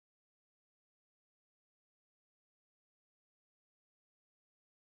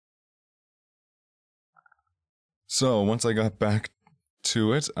So once I got back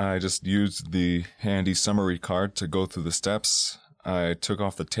to it, I just used the handy summary card to go through the steps. I took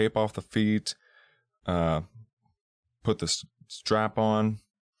off the tape off the feet, put the strap on,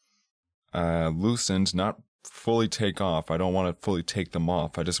 loosened, not fully take off. I don't want to fully take them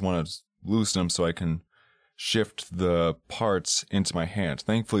off. I just want to loosen them so I can shift the parts into my hand.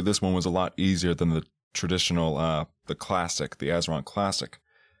 Thankfully, this one was a lot easier than the traditional, the classic, the Azeron Classic.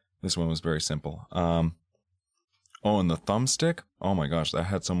 This one was very simple. Oh, and the thumbstick? Oh my gosh, that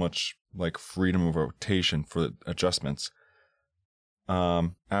had so much like freedom of rotation for adjustments.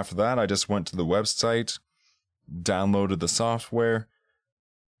 After that, I just went to the website, downloaded the software,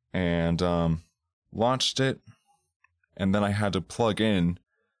 and launched it. And then I had to plug in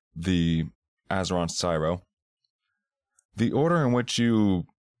the Azeron Cyro. The order in which you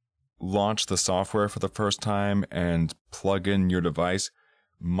launch the software for the first time and plug in your device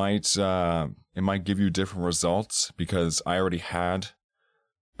might give you different results, because I already had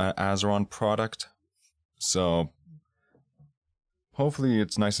an Azeron product, so hopefully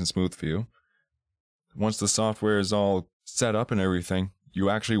it's nice and smooth for you. Once the software is all set up and everything, you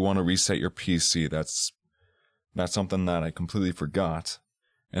actually want to reset your PC. That's something that I completely forgot,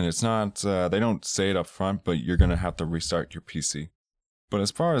 and it's not they don't say it up front, but you're gonna have to restart your PC. But as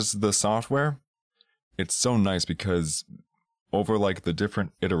far as the software, it's so nice because over like the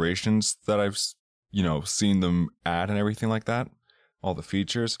different iterations that I've, seen them add and everything like that, all the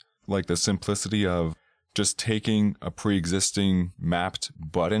features, like the simplicity of just taking a pre-existing mapped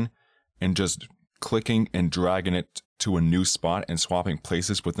button and just clicking and dragging it to a new spot and swapping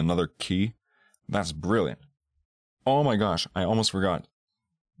places with another key. That's brilliant. Oh my gosh, I almost forgot.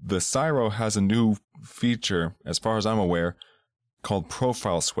 The Cyro has a new feature, as far as I'm aware, called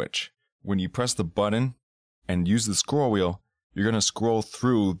Profile Switch. When you press the button and use the scroll wheel, you're going to scroll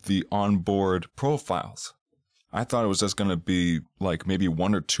through the onboard profiles. I thought it was just going to be like maybe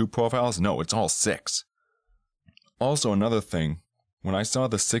 1 or 2 profiles. No, it's all 6. Also, another thing, when I saw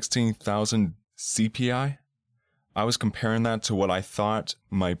the 16,000 CPI, I was comparing that to what I thought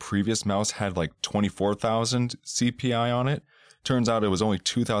my previous mouse had, like 24,000 CPI on it. Turns out it was only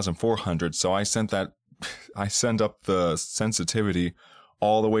 2,400, so I sent up the sensitivity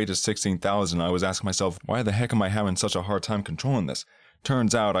all the way to 16,000. I was asking myself, why the heck am I having such a hard time controlling this?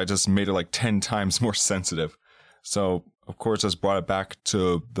 Turns out I just made it like 10 times more sensitive. So, of course, just brought it back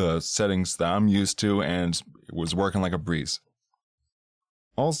to the settings that I'm used to, and it was working like a breeze.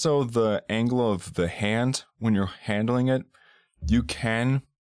 Also, the angle of the hand when you're handling it, you can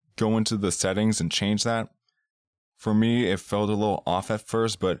go into the settings and change that. For me, it felt a little off at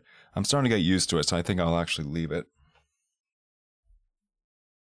first, but I'm starting to get used to it, so I think I'll actually leave it.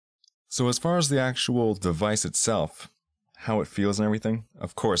 So as far as the actual device itself, how it feels and everything,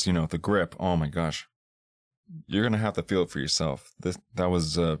 of course, the grip, oh my gosh. You're going to have to feel it for yourself. I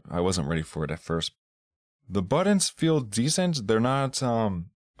wasn't ready for it at first. The buttons feel decent. They're not,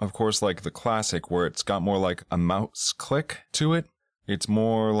 of course, like the classic where it's got more like a mouse click to it. It's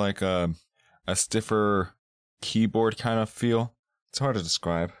more like a stiffer keyboard kind of feel. It's hard to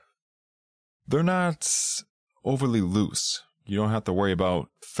describe. They're not overly loose. You don't have to worry about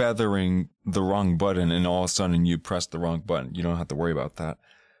feathering the wrong button and all of a sudden you press the wrong button. You don't have to worry about that.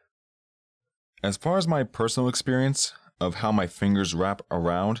 As far as my personal experience of how my fingers wrap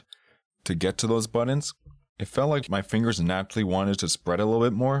around to get to those buttons, it felt like my fingers naturally wanted to spread a little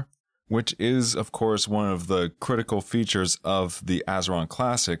bit more, which is, of course, one of the critical features of the Azeron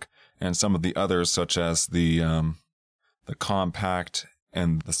Classic and some of the others, such as the Compact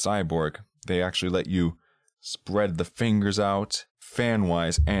and the Cyborg. They actually let you spread the fingers out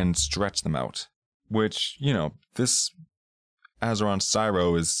fan-wise and stretch them out, which, this Azeron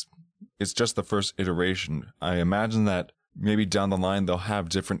Cyro it's just the first iteration. I imagine that maybe down the line they'll have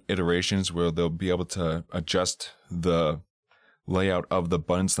different iterations where they'll be able to adjust the layout of the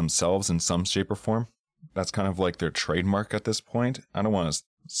buttons themselves in some shape or form. That's kind of like their trademark at this point. I don't want to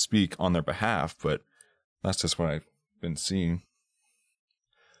speak on their behalf, but that's just what I've been seeing.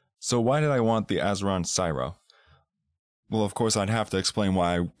 So why did I want the Azeron Cyro? Well, of course, I'd have to explain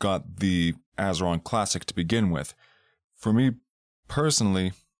why I got the Azeron Classic to begin with. For me,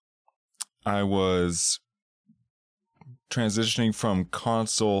 personally, I was transitioning from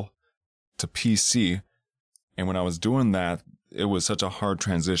console to PC, and when I was doing that, it was such a hard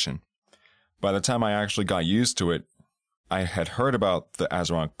transition. By the time I actually got used to it, I had heard about the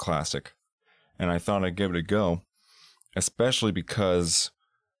Azeron Classic, and I thought I'd give it a go, especially because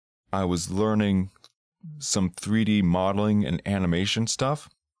I was learning some 3D modeling and animation stuff.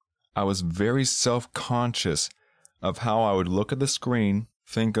 I was very self-conscious of how I would look at the screen,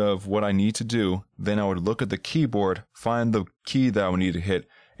 think of what I need to do. Then I would look at the keyboard, find the key that I would need to hit,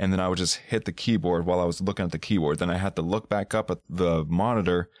 and then I would just hit the keyboard while I was looking at the keyboard. Then I had to look back up at the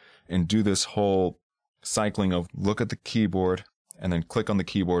monitor and do this whole cycling of look at the keyboard and then click on the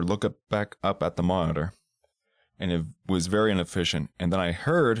keyboard, look back up at the monitor. And it was very inefficient. And then I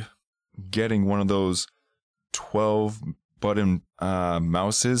heard getting one of those 12-button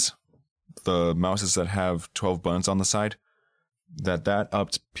mouses, the mouses that have 12 buttons on the side, that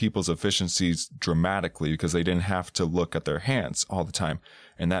upped people's efficiencies dramatically because they didn't have to look at their hands all the time.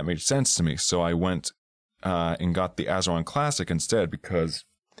 And that made sense to me. So I went and got the Azeron Classic instead because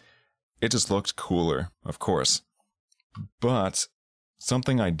it just looked cooler, of course. But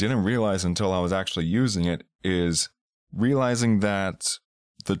something I didn't realize until I was actually using it is realizing that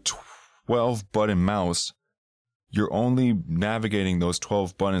the 12-button mouse, you're only navigating those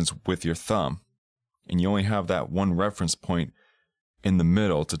 12 buttons with your thumb. And you only have that one reference point in the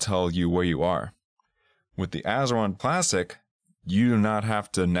middle to tell you where you are. With the Azeron Classic, you do not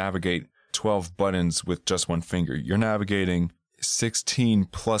have to navigate 12 buttons with just one finger. You're navigating 16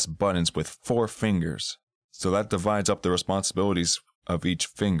 plus buttons with 4 fingers. So that divides up the responsibilities of each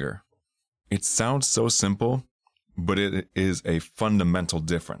finger. It sounds so simple, but it is a fundamental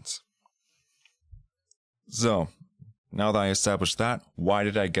difference. So, now that I established that, why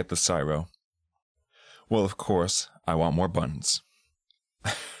did I get the cyro? Well, of course, I want more buttons.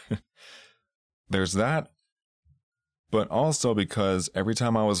 There's that, but also because every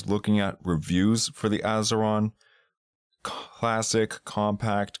time I was looking at reviews for the Azeron Classic,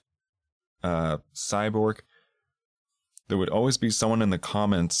 Compact, Cyborg, there would always be someone in the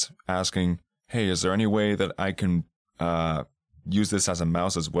comments asking, hey, is there any way that I can use this as a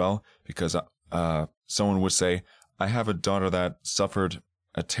mouse as well? Because someone would say, I have a daughter that suffered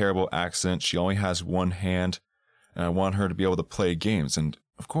a terrible accident. She only has one hand, and I want her to be able to play games. And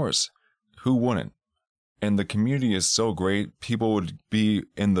of course, who wouldn't? And the community is so great. People would be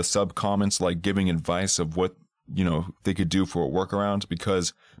in the sub comments like giving advice of what, they could do for a workaround,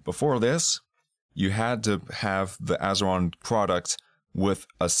 because before this, you had to have the Azeron product with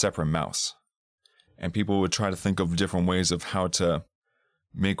a separate mouse. And people would try to think of different ways of how to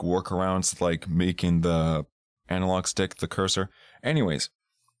make workarounds, like making the analog stick the cursor. Anyways,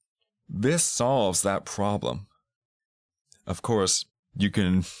 this solves that problem. Of course, you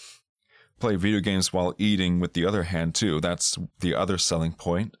can play video games while eating with the other hand too. That's the other selling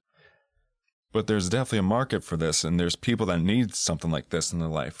point. But there's definitely a market for this, and there's people that need something like this in their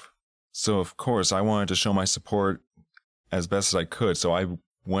life. So of course, I wanted to show my support as best as I could, so I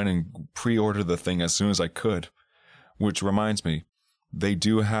went and pre-ordered the thing as soon as I could. Which reminds me, they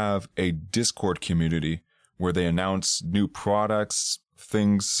do have a Discord community where they announce new products,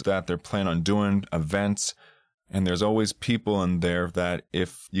 things that they're planning on doing, events, and there's always people in there that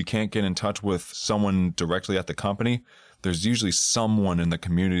if you can't get in touch with someone directly at the company, there's usually someone in the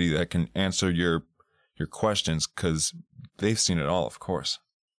community that can answer your questions, because they've seen it all, of course.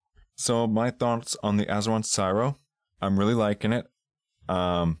 So my thoughts on the Azeron Cyro, I'm really liking it.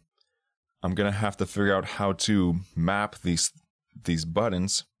 I'm gonna have to figure out how to map these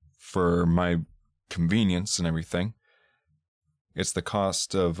buttons for my convenience and everything. It's the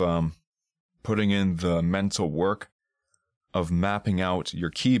cost of putting in the mental work of mapping out your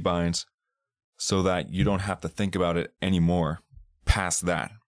keybinds so that you don't have to think about it anymore past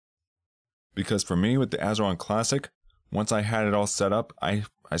that. Because for me, with the Azeron Classic, once I had it all set up, I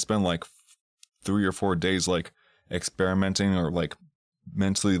spent like 3 or 4 days like experimenting or like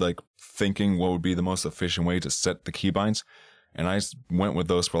mentally like thinking what would be the most efficient way to set the keybinds, and I went with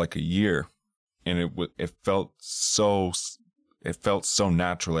those for like a year, and it felt so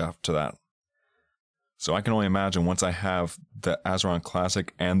naturally after that. So I can only imagine once I have the Azeron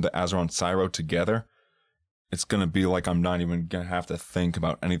Classic and the Azeron Cyro together, it's going to be like I'm not even going to have to think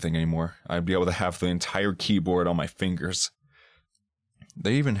about anything anymore. I'd be able to have the entire keyboard on my fingers.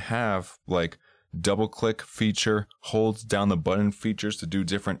 They even have like double click feature, holds down the button features to do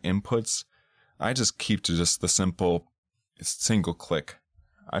different inputs. I just keep to just the simple single click.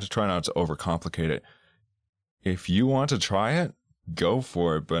 I just try not to overcomplicate it. If you want to try it, go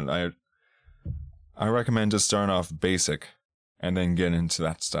for it, but I recommend just starting off basic and then get into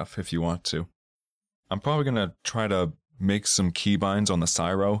that stuff if you want to. I'm probably going to try to make some keybinds on the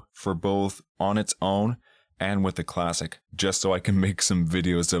Cyro for both on its own and with the Classic, just so I can make some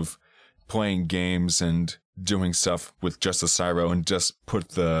videos of playing games and doing stuff with just the Cyro, and just put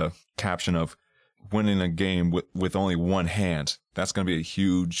the caption of winning a game with only one hand. That's going to be a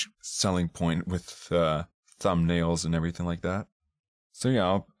huge selling point with thumbnails and everything like that. So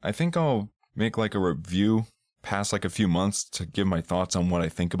yeah, I think I'll make like a review past like a few months to give my thoughts on what I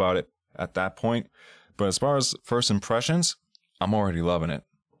think about it at that point. But as far as first impressions, I'm already loving it.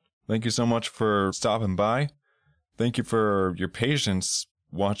 Thank you so much for stopping by. Thank you for your patience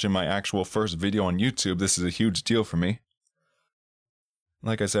watching my actual first video on YouTube. This is a huge deal for me.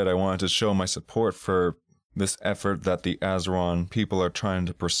 Like I said, I wanted to show my support for this effort that the Azeron people are trying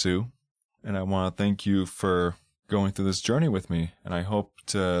to pursue. And I want to thank you for going through this journey with me. And I hope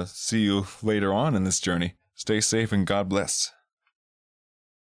to see you later on in this journey. Stay safe and God bless.